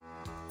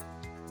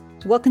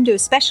Welcome to a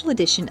special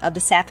edition of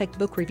the Sapphic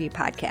Book Review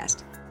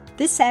Podcast.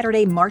 This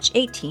Saturday, March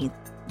 18th,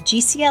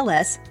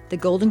 GCLS, the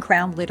Golden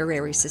Crown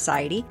Literary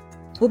Society,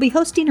 will be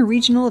hosting a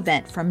regional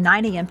event from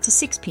 9 a.m. to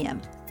 6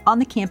 p.m. on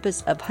the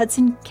campus of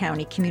Hudson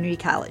County Community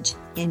College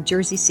in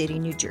Jersey City,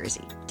 New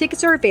Jersey.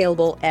 Tickets are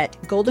available at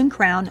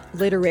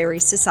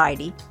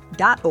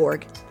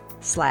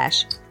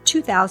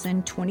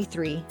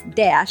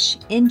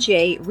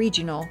goldencrownliterarysociety.org/2023-NJ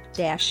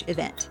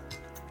Regional-event.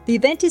 The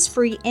event is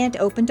free and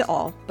open to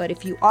all, but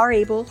if you are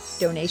able,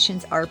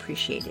 donations are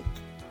appreciated.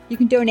 You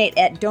can donate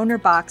at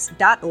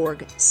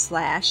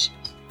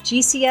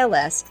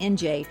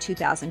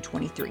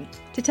donorbox.org/GCLSNJ2023.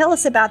 To tell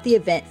us about the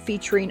event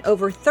featuring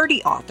over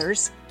 30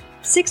 authors,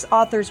 6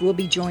 authors will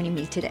be joining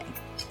me today.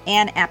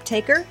 Ann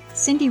Aptaker,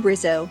 Cindy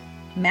Rizzo,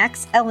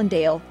 Max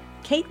Ellendale,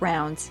 Kate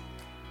Rounds,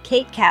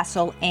 Kate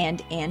Castle,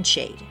 and Ann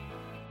Shade.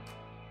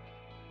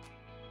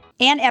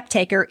 Ann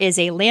Aptaker is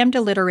a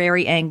Lambda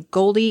Literary and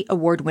Goldie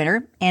Award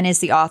winner and is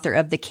the author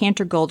of the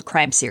Cantor Gold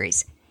Crime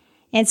Series.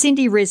 And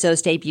Cindy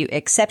Rizzo's debut,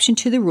 Exception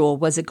to the Rule,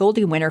 was a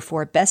Goldie winner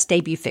for Best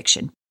Debut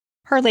Fiction.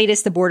 Her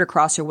latest, The Border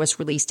Crosser, was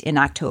released in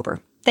October.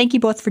 Thank you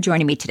both for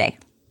joining me today.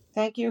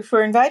 Thank you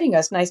for inviting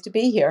us. Nice to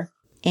be here.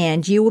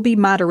 And you will be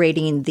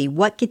moderating the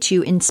What Gets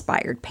You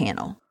Inspired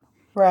panel.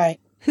 Right.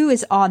 Who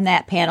is on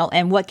that panel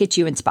and what gets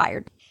you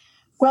inspired?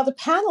 Well, the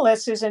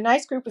panelists is a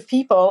nice group of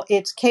people.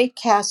 It's Kate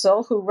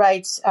Castle, who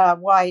writes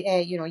YA,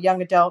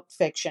 young adult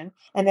fiction.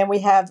 And then we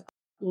have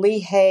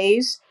Lee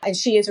Hayes, and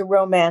she is a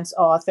romance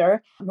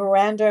author.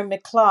 Miranda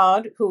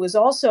McLeod, who is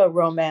also a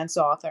romance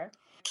author.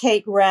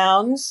 Kate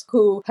Rounds,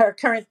 who her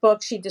current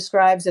book she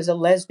describes as a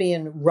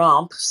lesbian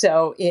romp.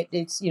 So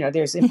it's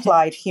there's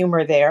implied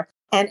humor there.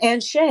 And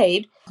Ann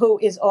Shade, who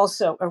is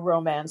also a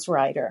romance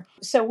writer.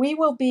 So we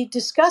will be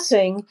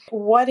discussing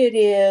what it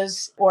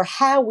is or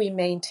how we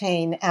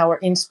maintain our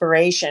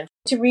inspiration.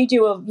 To read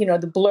you,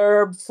 the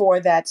blurb for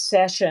that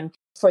session,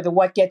 for the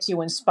What Gets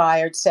You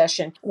Inspired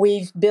session,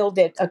 we've billed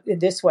it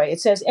this way.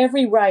 It says,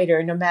 every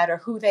writer, no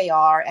matter who they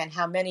are and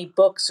how many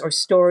books or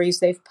stories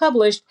they've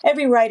published,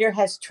 every writer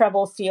has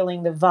trouble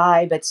feeling the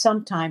vibe at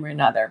some time or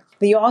another.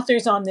 The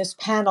authors on this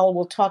panel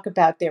will talk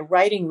about their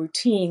writing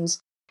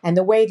routines and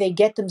the way they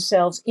get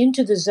themselves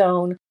into the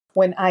zone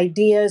when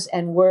ideas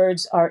and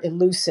words are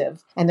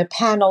elusive. And the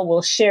panel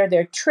will share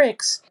their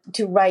tricks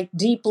to write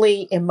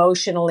deeply,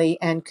 emotionally,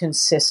 and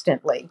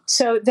consistently.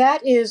 So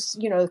that is,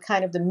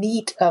 kind of the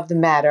meat of the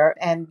matter.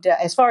 And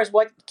as far as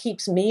what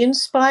keeps me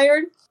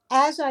inspired,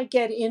 as I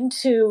get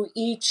into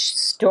each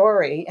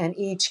story and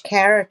each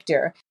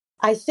character,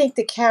 I think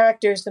the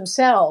characters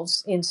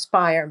themselves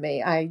inspire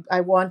me.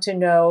 I want to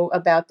know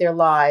about their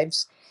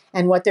lives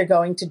and what they're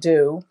going to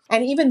do.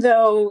 And even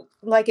though,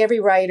 like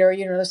every writer,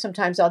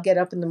 sometimes I'll get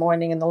up in the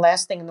morning and the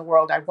last thing in the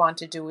world I want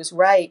to do is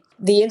write.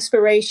 The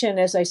inspiration,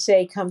 as I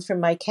say, comes from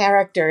my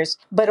characters,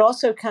 but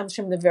also comes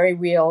from the very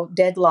real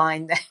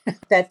deadline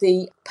that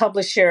the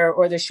publisher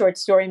or the short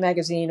story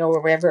magazine or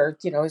wherever,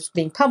 is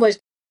being published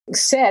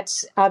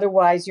sets.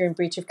 Otherwise, you're in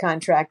breach of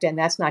contract, and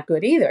that's not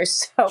good either.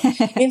 So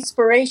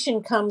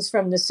inspiration comes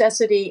from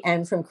necessity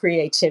and from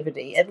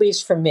creativity, at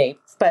least for me.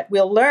 But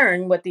we'll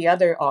learn what the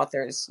other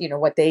authors,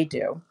 what they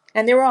do.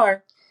 And there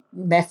are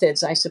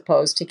methods, I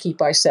suppose, to keep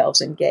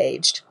ourselves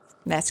engaged.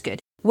 That's good.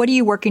 What are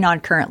you working on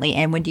currently,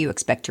 and when do you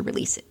expect to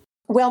release it?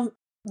 Well,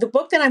 the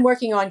book that I'm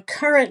working on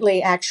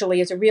currently actually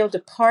is a real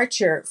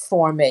departure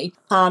for me.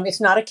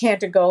 It's not a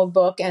Cantor Gold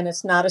book, and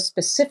it's not a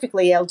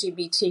specifically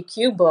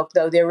LGBTQ book,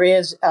 though there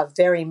is a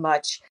very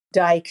much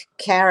dyke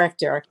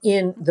character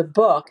in the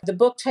book. The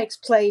book takes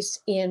place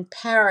in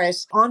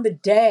Paris on the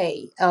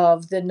day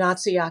of the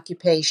Nazi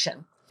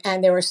occupation.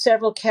 And there are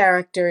several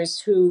characters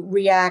who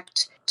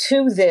react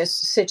to this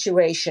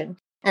situation.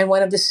 And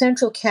one of the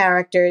central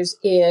characters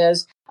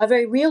is a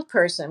very real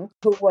person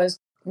who was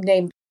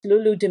named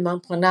Lulu de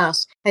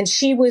Montparnasse. And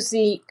she was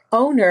the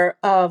owner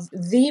of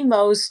the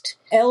most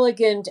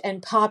elegant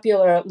and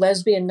popular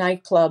lesbian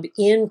nightclub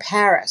in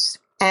Paris.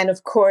 And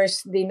of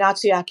course, the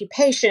Nazi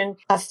occupation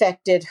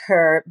affected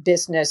her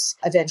business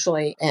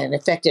eventually and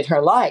affected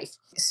her life.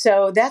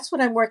 So that's what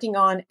I'm working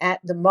on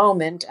at the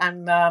moment.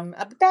 I'm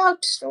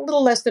about a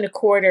little less than a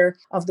quarter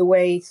of the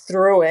way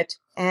through it.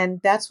 And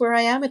that's where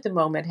I am at the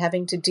moment,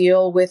 having to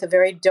deal with a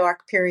very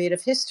dark period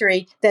of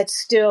history that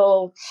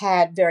still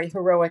had very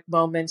heroic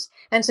moments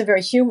and some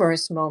very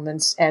humorous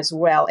moments as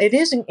well. It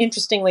is,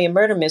 interestingly, a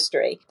murder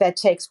mystery that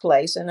takes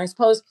place. And I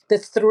suppose the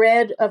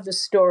thread of the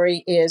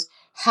story is,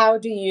 how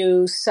do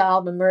you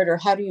solve a murder?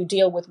 How do you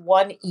deal with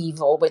one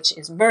evil, which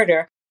is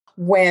murder,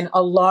 when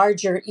a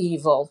larger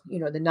evil,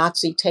 the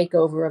Nazi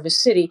takeover of a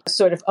city,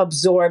 sort of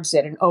absorbs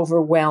it and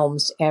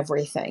overwhelms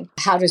everything?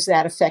 How does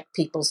that affect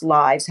people's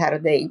lives? How do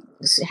they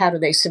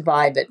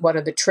survive it? What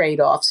are the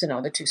trade-offs in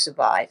order to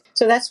survive?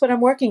 So that's what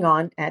I'm working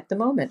on at the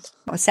moment.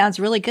 Well, it sounds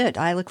really good.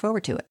 I look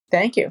forward to it.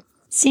 Thank you.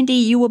 Cindy,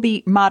 you will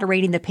be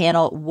moderating the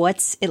panel,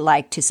 What's It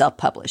Like to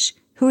Self-Publish?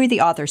 Who are the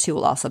authors who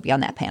will also be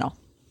on that panel?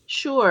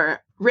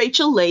 Sure.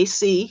 Rachel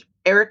Lacey,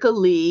 Erica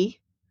Lee,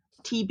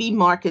 T.B.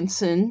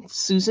 Markinson,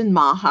 Susan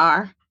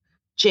Maher,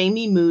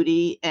 Jamie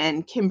Moody,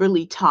 and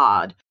Kimberly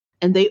Todd.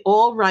 and they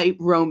all write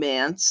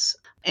romance.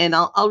 And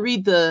I'll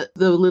read the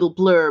little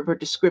blurb or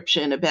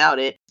description about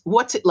it.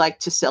 What's it like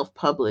to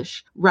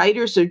self-publish?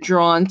 Writers are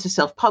drawn to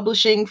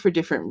self-publishing for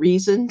different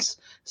reasons.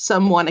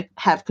 Some want to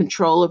have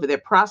control over their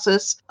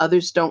process.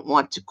 Others don't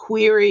want to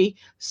query.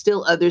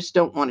 Still others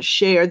don't want to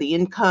share the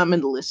income,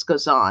 and the list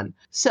goes on.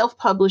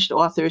 Self-published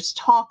authors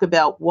talk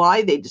about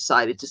why they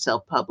decided to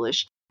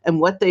self-publish and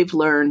what they've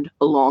learned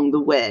along the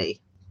way.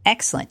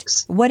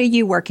 Excellent. What are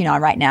you working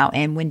on right now,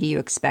 and when do you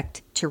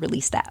expect to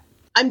release that?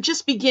 I'm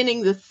just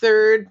beginning the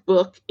third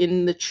book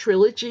in the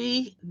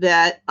trilogy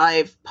that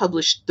I've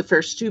published the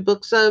first two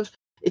books of.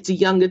 It's a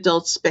young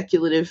adult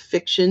speculative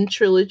fiction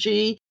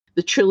trilogy.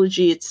 The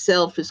trilogy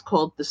itself is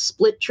called the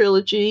Split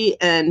Trilogy,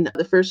 and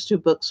the first two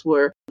books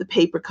were The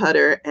Paper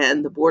Cutter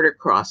and The Border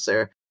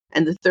Crosser.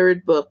 And the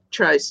third book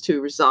tries to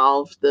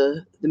resolve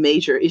the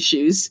major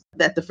issues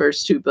that the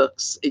first two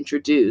books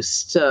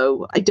introduced.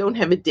 So I don't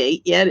have a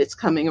date yet. It's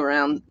coming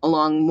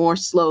along more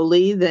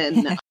slowly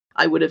than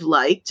I would have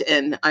liked.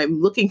 And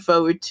I'm looking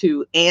forward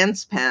to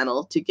Anne's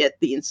panel to get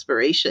the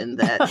inspiration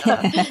that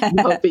I'm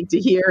hoping to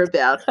hear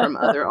about from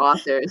other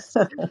authors.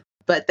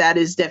 But that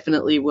is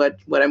definitely what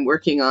I'm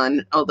working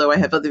on, although I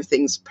have other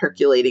things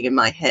percolating in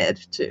my head,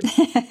 too.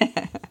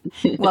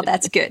 Well,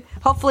 that's good.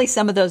 Hopefully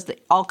some of those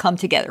all come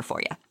together for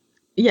you.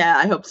 Yeah,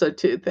 I hope so,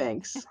 too.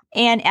 Thanks.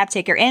 Anne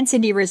Aptaker and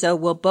Cindy Rizzo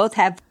will both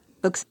have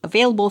books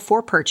available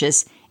for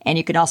purchase, and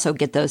you can also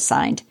get those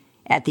signed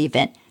at the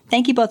event.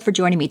 Thank you both for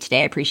joining me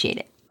today. I appreciate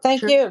it.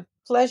 Thank you.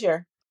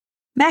 Pleasure.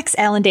 Max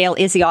Allendale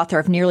is the author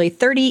of nearly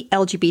 30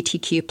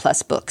 LGBTQ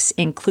plus books,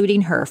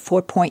 including her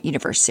 4-Point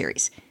Universe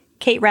series.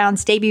 Kate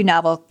Round's debut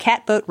novel,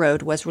 Catboat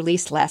Road, was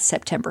released last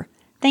September.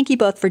 Thank you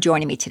both for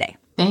joining me today.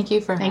 Thank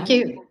you for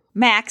having me.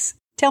 Max,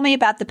 tell me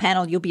about the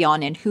panel you'll be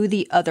on and who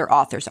the other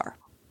authors are.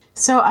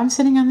 So I'm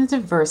sitting on the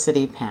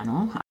diversity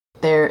panel.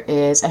 There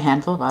is a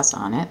handful of us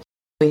on it.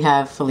 We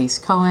have Felice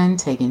Cohen,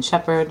 Tegan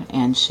Shepard,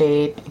 Anne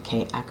Shade, and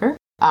Kay Acker.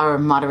 Our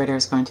moderator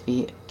is going to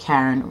be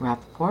Karen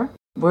Rappaport.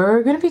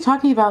 We're going to be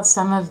talking about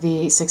some of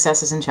the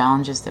successes and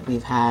challenges that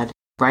we've had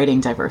writing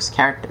diverse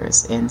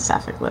characters in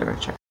Sapphic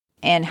literature.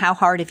 And how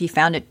hard have you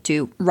found it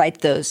to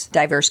write those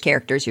diverse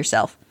characters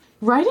yourself?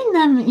 Writing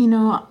them,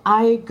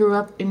 I grew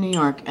up in New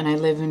York and I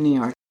live in New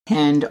York.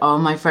 And all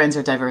my friends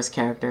are diverse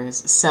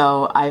characters.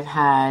 So I've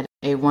had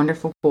a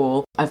wonderful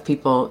pool of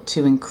people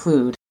to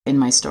include in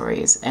my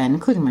stories, and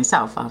including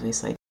myself,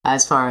 obviously,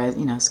 as far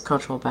as,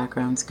 cultural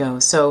backgrounds go.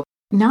 So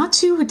not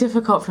too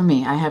difficult for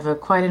me. I have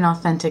quite an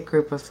authentic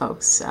group of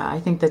folks. I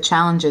think the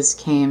challenges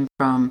came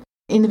from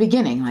in the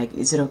beginning, like,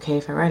 is it okay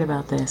if I write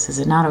about this? Is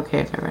it not okay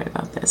if I write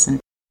about this? And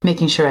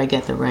making sure I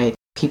get the right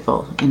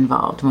people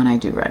involved when I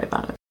do write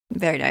about it.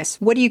 Very nice.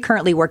 What are you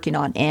currently working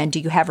on, and do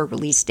you have a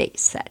release date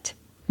set?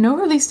 No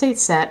release date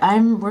set.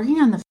 I'm working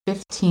on the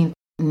 15th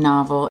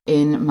novel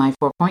in my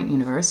 4-Point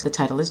Universe. The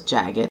title is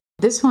Jagged.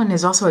 This one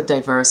is also a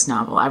diverse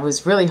novel. I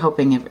was really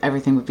hoping if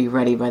everything would be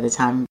ready by the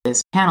time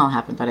this panel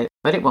happened,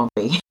 but it won't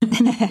be.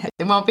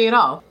 It won't be at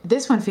all.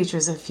 This one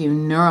features a few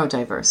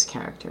neurodiverse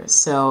characters,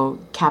 so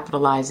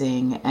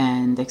capitalizing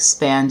and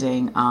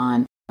expanding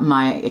on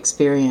my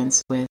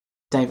experience with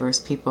diverse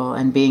people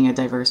and being a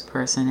diverse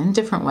person in a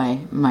different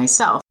way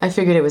myself. I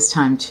figured it was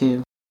time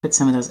to put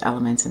some of those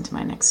elements into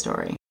my next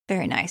story.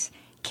 Very nice.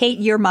 Kate,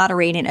 you're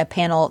moderating a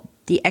panel,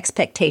 The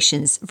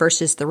Expectations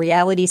versus the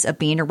Realities of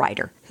Being a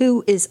Writer.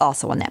 Who is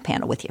also on that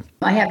panel with you?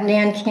 I have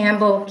Nan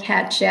Campbell,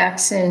 Kat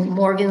Jackson,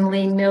 Morgan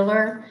Lee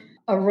Miller,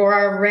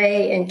 Aurora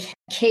Ray, and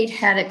Kate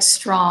Haddock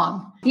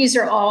Strong. These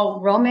are all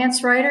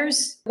romance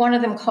writers. One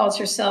of them calls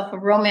herself a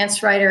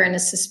romance writer and a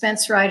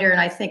suspense writer, and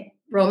I think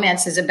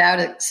romance is about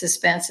a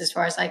suspense as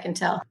far as I can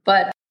tell.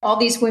 But all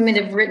these women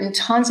have written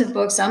tons of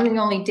books. I'm the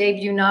only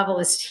debut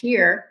novelist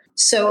here.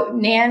 So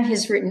Nan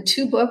has written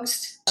 2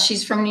 books.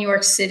 She's from New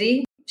York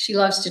City. She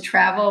loves to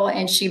travel,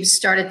 and she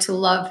started to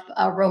love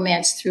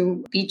romance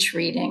through beach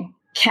reading.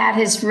 Kat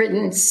has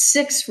written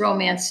 6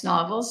 romance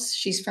novels.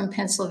 She's from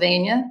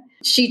Pennsylvania.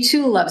 She,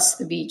 too, loves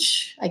the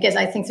beach. I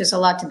think there's a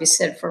lot to be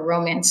said for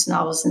romance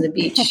novels in the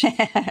beach.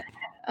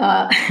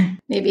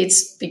 Maybe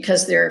it's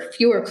because there are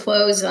fewer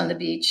clothes on the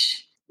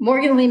beach.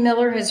 Morgan Lee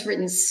Miller has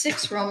written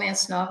 6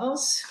 romance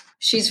novels.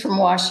 She's from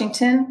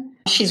Washington.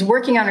 She's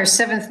working on her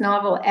 7th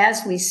novel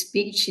as we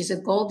speak. She's a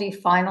Goldie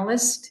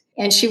finalist,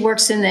 and she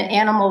works in the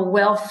animal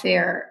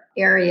welfare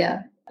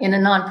area in a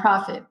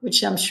nonprofit,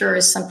 which I'm sure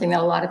is something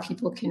that a lot of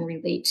people can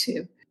relate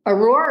to.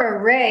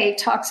 Aurora Ray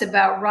talks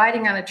about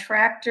riding on a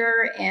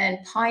tractor and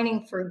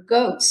pining for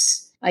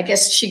goats. I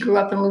guess she grew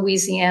up in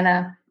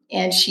Louisiana,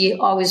 and she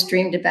always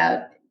dreamed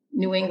about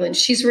New England.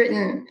 She's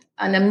written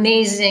an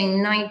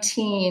amazing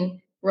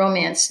 19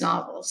 romance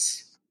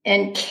novels.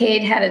 And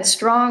Kate Haddock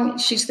Strong,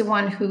 she's the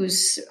one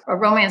who's a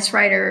romance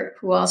writer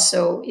who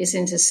also is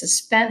into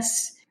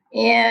suspense.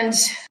 And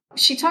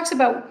she talks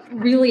about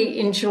really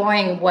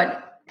enjoying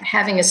what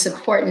having a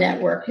support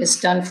network has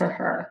done for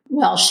her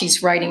while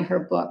she's writing her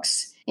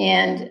books.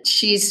 And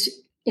she's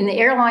in the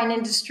airline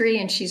industry,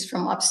 and she's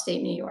from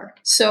upstate New York.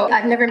 So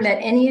I've never met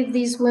any of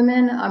these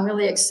women. I'm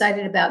really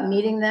excited about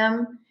meeting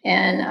them.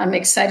 And I'm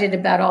excited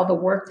about all the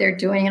work they're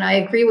doing. And I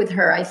agree with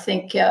her. I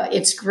think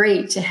it's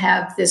great to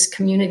have this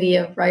community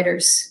of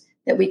writers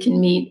that we can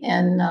meet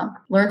and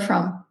learn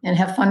from and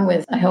have fun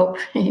with, I hope,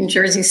 in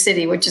Jersey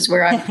City, which is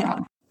where I'm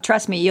from.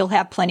 Trust me, you'll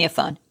have plenty of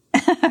fun.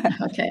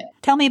 Okay.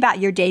 Tell me about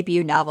your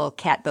debut novel,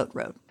 Catboat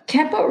Road.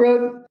 Catboat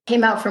Road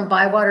came out from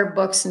Bywater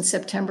Books in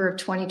September of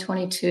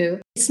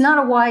 2022. It's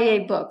not a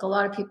YA book. A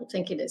lot of people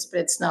think it is, but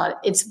it's not.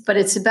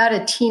 It's about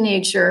a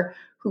teenager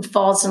who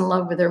falls in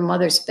love with her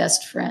mother's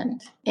best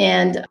friend.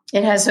 And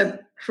it has a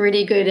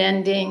pretty good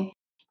ending.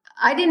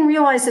 I didn't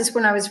realize this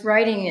when I was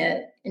writing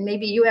it, and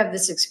maybe you have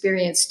this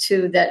experience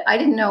too, that I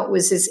didn't know it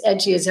was as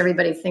edgy as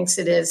everybody thinks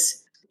it is.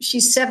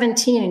 She's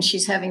 17 and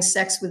she's having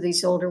sex with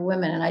this older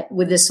woman, and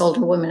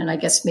I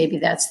guess maybe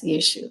that's the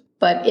issue.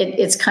 But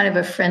it's kind of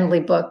a friendly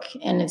book,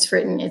 and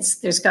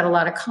there's got a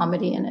lot of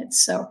comedy in it.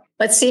 So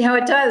let's see how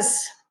it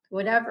does.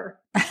 Whatever.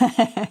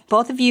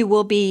 Both of you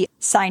will be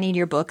signing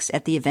your books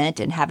at the event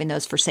and having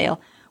those for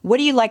sale. What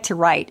do you like to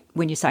write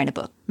when you sign a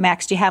book?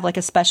 Max, do you have like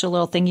a special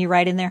little thing you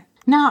write in there?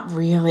 Not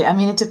really. I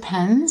mean, it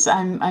depends.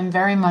 I'm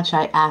very much,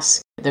 I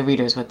ask the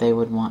readers what they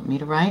would want me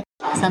to write.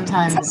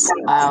 Sometimes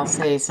I'll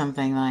say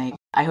something like,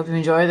 I hope you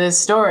enjoy this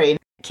story.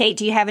 Kate,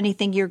 do you have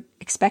anything you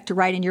expect to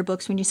write in your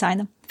books when you sign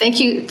them? Thank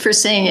you for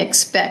saying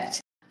expect.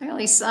 I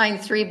only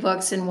signed 3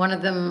 books, and one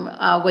of them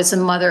was a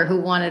mother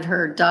who wanted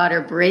her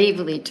daughter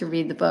bravely to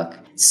read the book.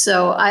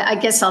 So I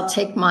guess I'll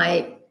take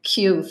my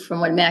cue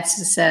from what Max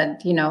has said.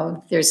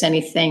 If there's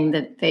anything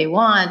that they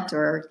want,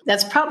 or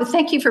that's probably,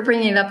 thank you for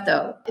bringing it up,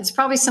 though. It's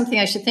probably something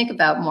I should think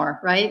about more,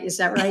 right? Is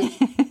that right?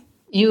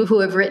 You who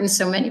have written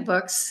so many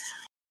books.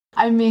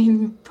 I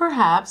mean,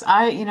 perhaps.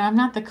 I'm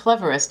not the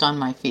cleverest on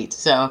my feet,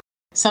 so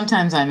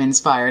sometimes I'm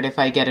inspired if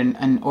I get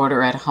an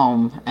order at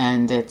home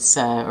and it's,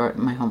 or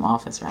my home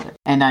office rather,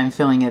 and I'm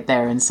filling it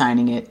there and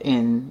signing it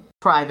in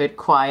private,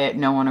 quiet,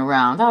 no one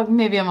around. Oh,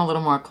 maybe I'm a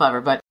little more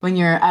clever, but when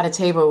you're at a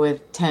table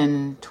with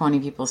 10,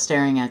 20 people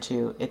staring at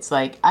you, it's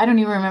like, I don't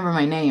even remember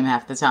my name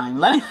half the time.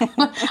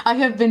 I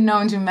have been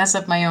known to mess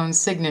up my own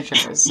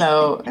signatures,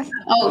 so.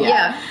 Oh,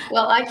 yeah.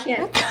 Well, I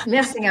can't,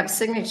 messing up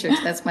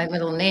signatures, that's my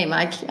middle name.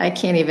 I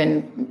can't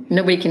even,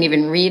 nobody can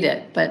even read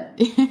it, but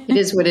it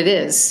is what it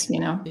is,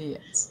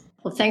 Yes.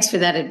 Well, thanks for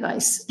that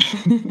advice.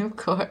 Of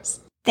course.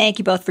 Thank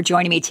you both for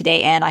joining me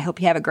today, and I hope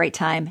you have a great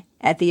time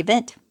at the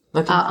event.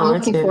 I'm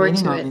looking forward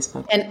to it.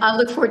 And I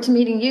look forward to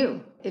meeting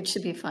you. It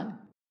should be fun.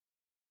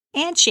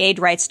 Anne Shade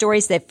writes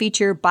stories that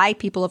feature by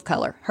people of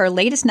color. Her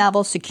latest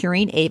novel,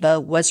 Securing Ava,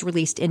 was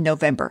released in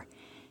November.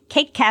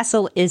 Kate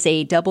Castle is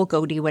a double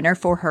Goldie winner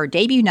for her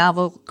debut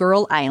novel,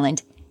 Girl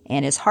Island,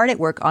 and is hard at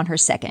work on her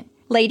second.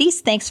 Ladies,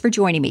 thanks for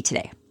joining me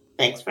today.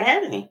 Thanks for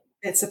having me.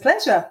 It's a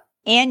pleasure.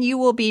 Anne, you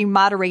will be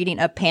moderating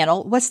a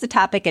panel. What's the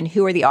topic and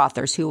who are the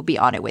authors who will be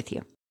on it with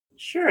you?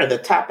 Sure. The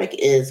topic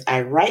is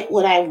I Write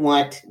What I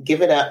Want,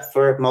 Give It Up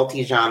for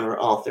multi-genre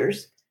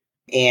authors.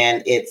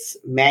 And it's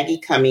Maggie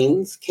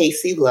Cummings,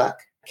 Casey Luck,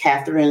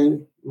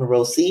 Catherine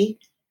Morosi,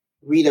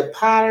 Rita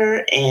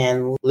Potter,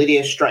 and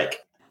Lydia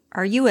Strike.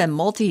 Are you a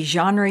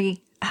multi-genre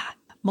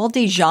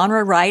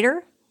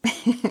writer?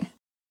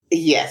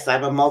 Yes,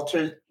 I'm a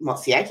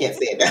see, I can't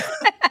say it now.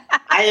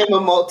 I am a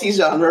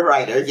multi-genre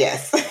writer,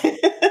 yes.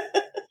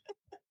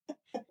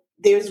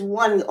 There's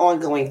one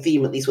ongoing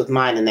theme, at least with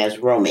mine, and that's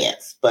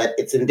romance, but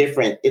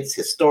it's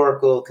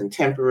historical,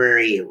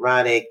 contemporary,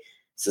 erotic,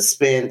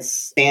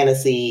 suspense,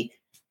 fantasy.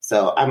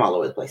 So I'm all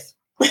over the place.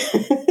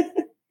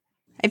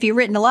 Have you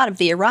written a lot of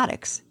the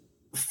erotics?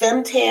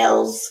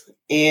 Femtales,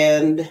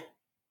 and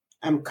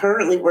I'm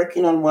currently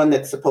working on one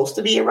that's supposed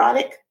to be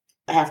erotic.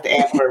 I have to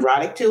add more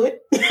erotic to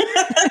it.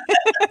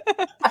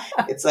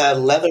 It's a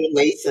leather,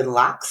 lace, and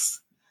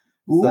locks.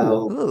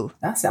 Ooh,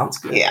 that sounds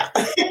good. Yeah.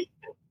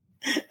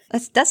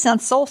 That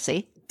sounds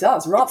saucy. It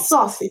does, rather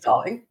saucy,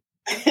 darling.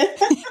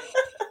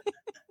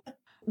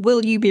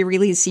 Will you be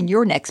releasing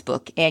your next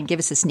book and give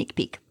us a sneak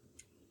peek?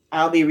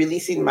 I'll be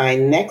releasing my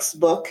next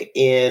book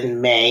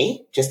in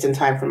May, just in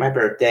time for my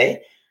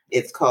birthday.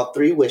 It's called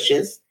 3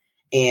 Wishes,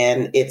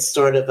 and it's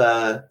sort of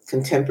a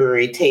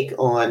contemporary take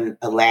on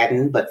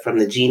Aladdin, but from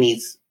the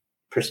genie's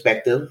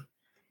perspective.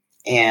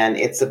 And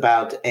it's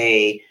about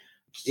a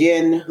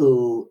jinn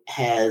who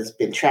has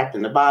been trapped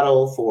in a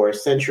bottle for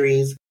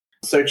centuries,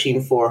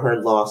 searching for her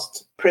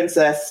lost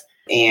princess,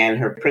 and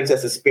her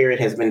princess's spirit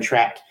has been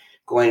trapped,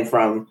 going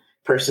from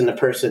person to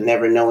person,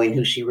 never knowing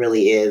who she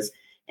really is,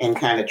 and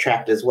kind of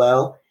trapped as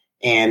well.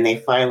 And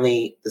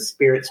the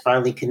spirits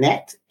finally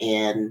connect,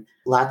 and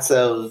lots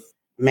of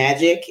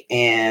magic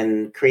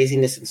and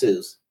craziness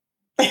ensues.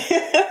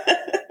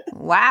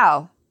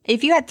 Wow.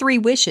 If you had 3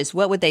 wishes,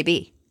 what would they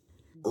be?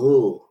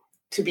 Ooh,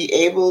 to be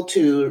able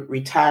to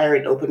retire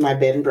and open my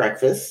bed and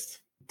breakfast,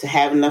 to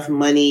have enough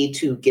money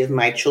to give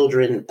my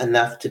children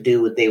enough to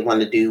do what they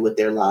want to do with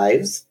their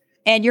lives.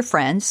 And your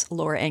friends,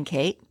 Laura and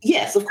Kate.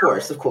 Yes, of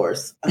course.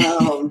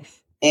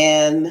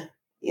 And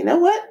you know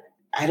what?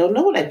 I don't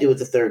know what I'd do with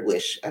the 3rd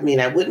wish. I mean,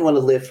 I wouldn't want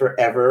to live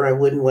forever. I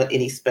wouldn't want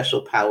any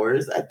special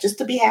powers, just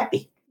to be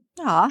happy.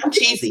 Aw, I'm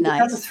cheesy.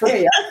 nice. That's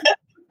 3.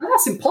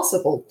 That's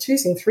impossible.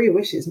 Choosing 3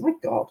 wishes. My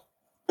God.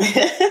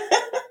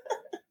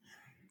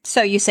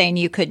 So you're saying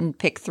you couldn't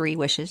pick 3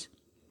 wishes?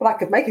 Well, I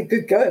could make a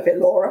good go of it,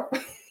 Laura.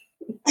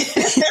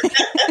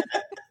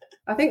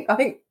 I think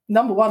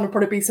number 1 would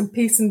probably be some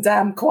peace and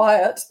damn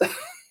quiet. But,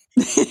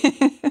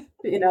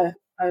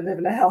 I live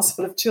in a house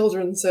full of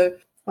children, so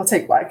I'll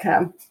take what I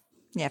can.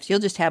 Yeah, if you'll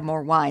just have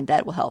more wine,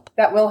 that will help.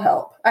 That will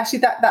help. Actually,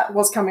 that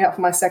was coming up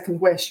for my second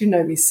wish. You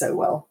know me so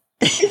well.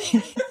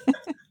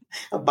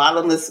 A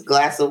bottomless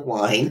glass of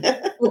wine.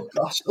 Oh,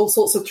 gosh, all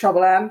sorts of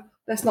trouble, Anne.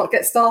 Let's not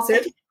get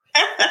started.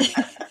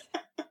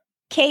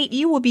 Kate,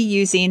 you will be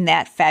using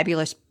that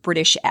fabulous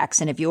British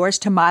accent of yours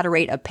to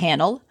moderate a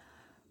panel.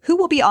 Who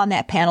will be on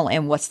that panel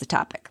and what's the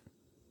topic?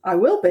 I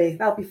will be.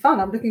 That'll be fun.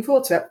 I'm looking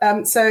forward to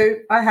it. So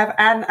I have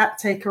Anne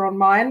Aptaker on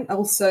mine,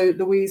 also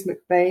Louise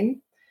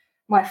McBain,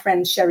 my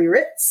friend Sherry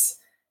Ritz,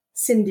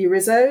 Cindy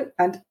Rizzo,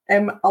 and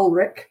Em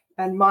Ulrich.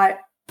 And my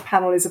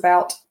panel is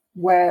about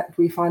where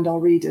we find our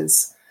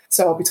readers.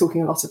 So I'll be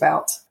talking a lot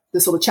about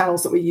the sort of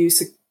channels that we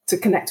use to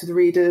connect with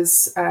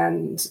readers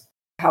and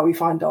how we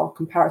find our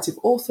comparative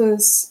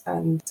authors,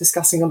 and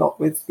discussing a lot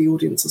with the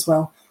audience as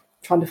well,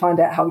 trying to find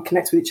out how we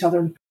connect with each other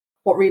and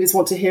what readers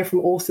want to hear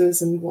from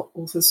authors and what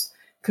authors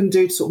can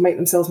do to sort of make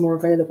themselves more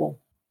available.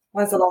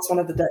 That's the last one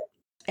of the day.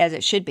 As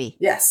it should be.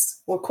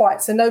 Yes, well,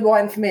 quite. So no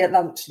wine for me at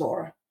lunch,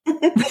 Laura.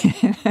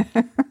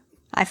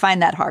 I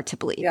find that hard to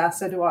believe. Yeah,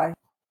 so do I.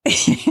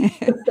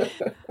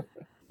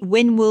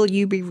 When will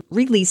you be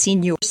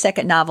releasing your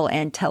second novel,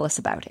 and tell us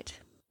about it?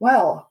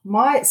 Well,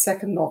 my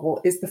second novel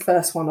is the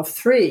first one of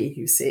 3,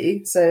 you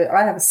see. So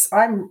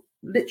I'm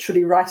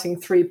literally writing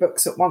 3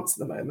 books at once at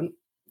the moment.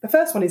 The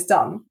first one is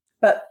done,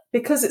 but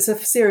because it's a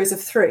series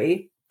of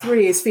 3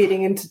 is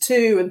feeding into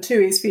 2 and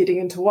 2 is feeding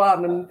into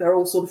 1, and they're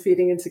all sort of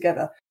feeding in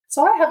together.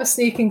 So I have a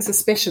sneaking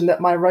suspicion that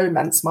my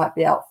romance might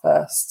be out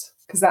first,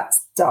 because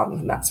that's done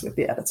and that's with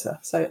the editor.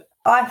 So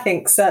I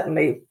think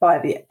certainly by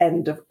the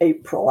end of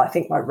April, I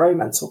think my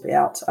romance will be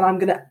out, and I'm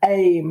going to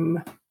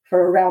aim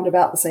for around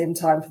about the same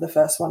time for the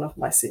first one of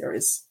my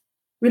series.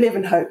 We live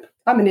in hope.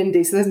 I'm an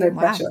indie, so there's no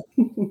pressure.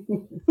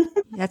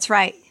 That's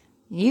right.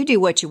 You do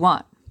what you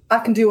want. I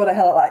can do what the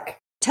hell I like.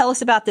 Tell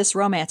us about this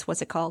romance.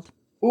 What's it called?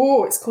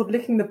 Oh, it's called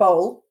Licking the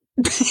Bowl.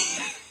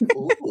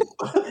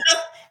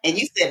 And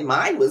you said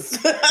mine was...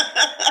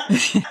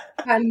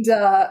 And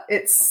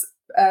it's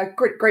a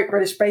Great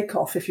British Bake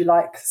Off, if you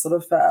like, sort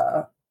of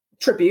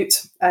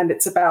tribute. And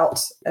it's about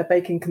a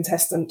baking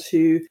contestant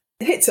who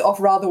hits it off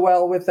rather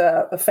well with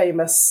a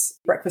famous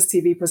breakfast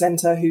TV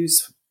presenter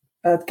who's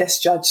a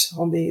guest judge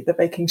on the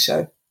baking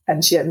show.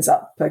 And she ends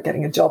up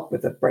getting a job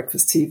with the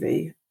breakfast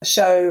TV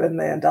show, and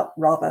they end up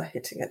rather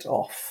hitting it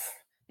off.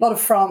 A lot of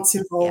France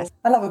involved. Yes.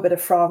 I love a bit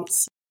of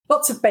France.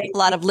 Lots of baking. A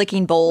lot of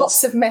licking bowls.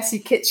 Lots of messy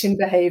kitchen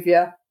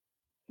behaviour.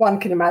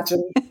 One can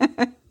imagine.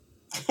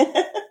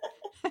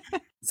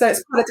 So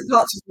it's quite a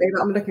departure for me,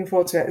 but I'm looking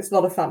forward to it. It's a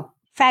lot of fun.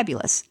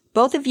 Fabulous.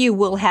 Both of you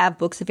will have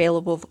books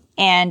available,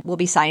 and we'll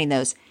be signing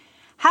those.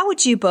 How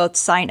would you both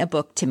sign a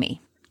book to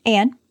me?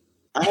 Anne?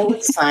 I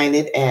would sign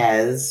it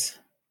as,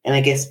 and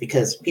I guess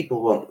because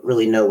people won't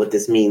really know what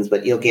this means,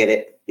 but you'll get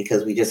it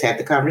because we just had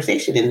the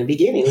conversation in the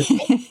beginning.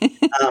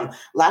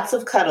 Lots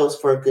of cuddles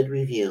for a good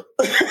review.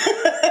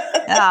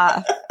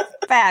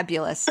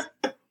 Fabulous.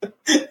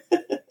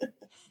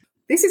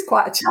 This is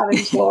quite a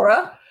challenge,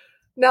 Laura.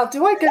 Now,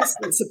 do I go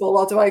sensible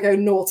or do I go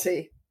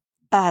naughty?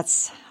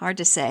 That's hard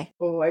to say.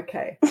 Oh,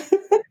 okay.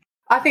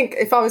 I think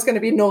if I was going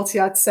to be naughty,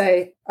 I'd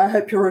say, I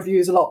hope your review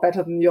is a lot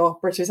better than your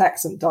British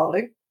accent,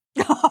 darling.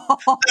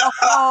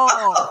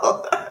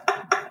 Oh,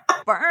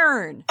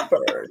 burn.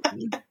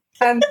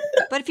 And,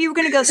 but if you were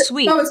going to go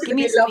sweet, if I was going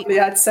to be lovely,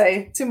 I'd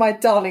say, to my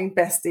darling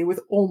bestie, with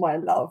all my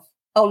love,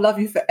 I'll love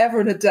you forever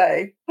and a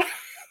day.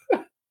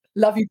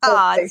 Love you.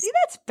 See,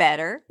 that's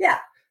better. Yeah,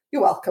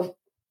 you're welcome.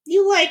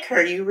 You like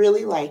her. You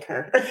really like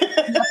her.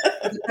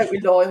 Don't we,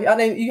 Laura? I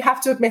mean, you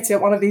have to admit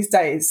it. One of these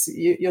days,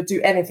 you'll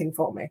do anything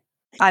for me.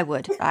 I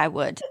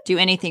would do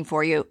anything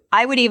for you.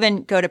 I would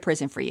even go to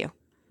prison for you.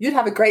 You'd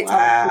have a great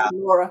time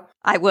with Laura.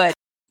 I would.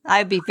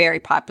 I'd be very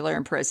popular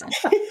in prison.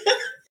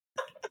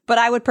 But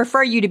I would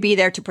prefer you to be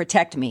there to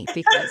protect me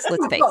because,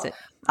 let's face it,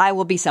 I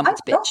will be someone's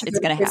bitch. It's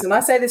going to happen.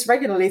 I say this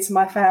regularly to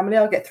my family.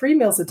 I'll get 3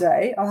 meals a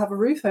day. I'll have a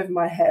roof over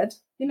my head.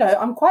 You know,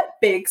 I'm quite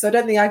big, so I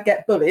don't think I'd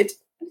get bullied.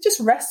 I'd just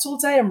rest all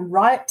day and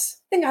write.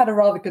 I think I had a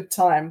rather good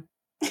time.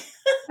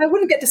 I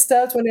wouldn't get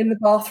disturbed when in the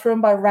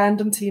bathroom by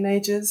random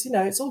teenagers. You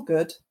know, it's all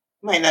good.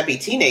 Might not be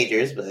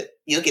teenagers, but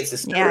you'll get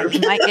disturbed. Yeah,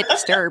 you might get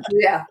disturbed.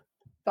 Yeah,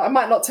 but I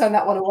might not turn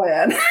that one away,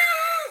 Anne.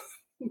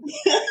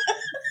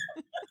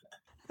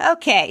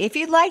 Okay, if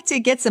you'd like to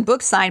get some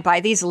books signed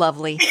by these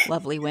lovely,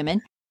 lovely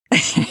women,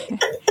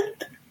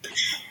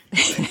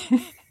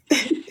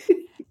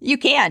 you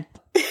can.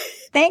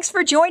 Thanks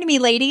for joining me,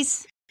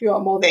 ladies. You are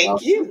more than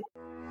welcome. Thank you.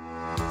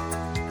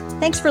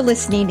 Thanks for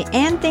listening,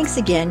 and thanks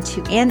again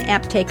to Anne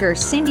Aptaker,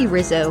 Cindy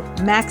Rizzo,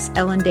 Max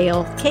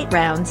Ellendale, Kate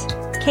Rounds,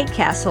 Kate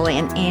Castle,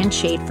 and Anne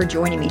Shade for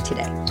joining me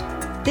today.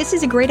 This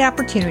is a great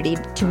opportunity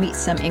to meet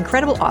some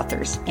incredible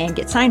authors and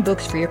get signed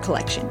books for your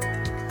collection.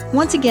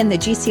 Once again, the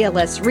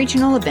GCLS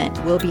regional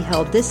event will be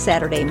held this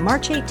Saturday,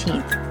 March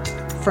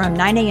 18th from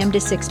 9 a.m.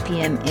 to 6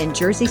 p.m. in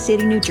Jersey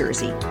City, New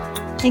Jersey,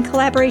 in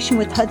collaboration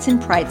with Hudson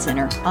Pride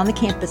Center on the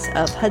campus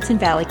of Hudson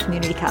Valley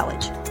Community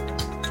College.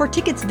 For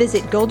tickets,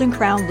 visit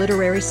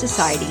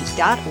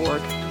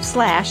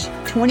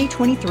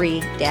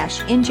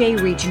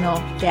goldencrownliterarysociety.org/2023-NJ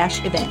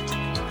Regional-event.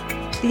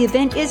 The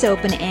event is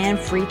open and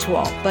free to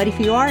all, but if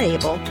you are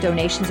able,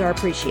 donations are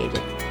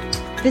appreciated.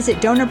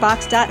 Visit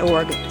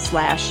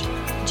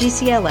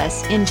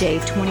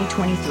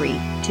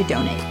donorbox.org/GCLSNJ2023 to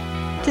donate.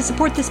 To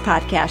support this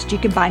podcast, you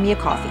can buy me a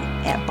coffee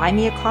at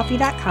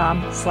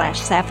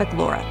buymeacoffee.com/Sapphic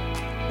Laura,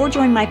 or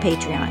join my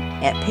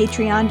Patreon at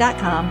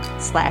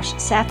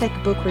patreon.com/Sapphic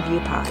Book Review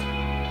Pod.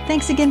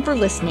 Thanks again for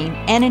listening,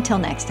 and until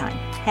next time,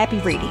 happy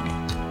reading.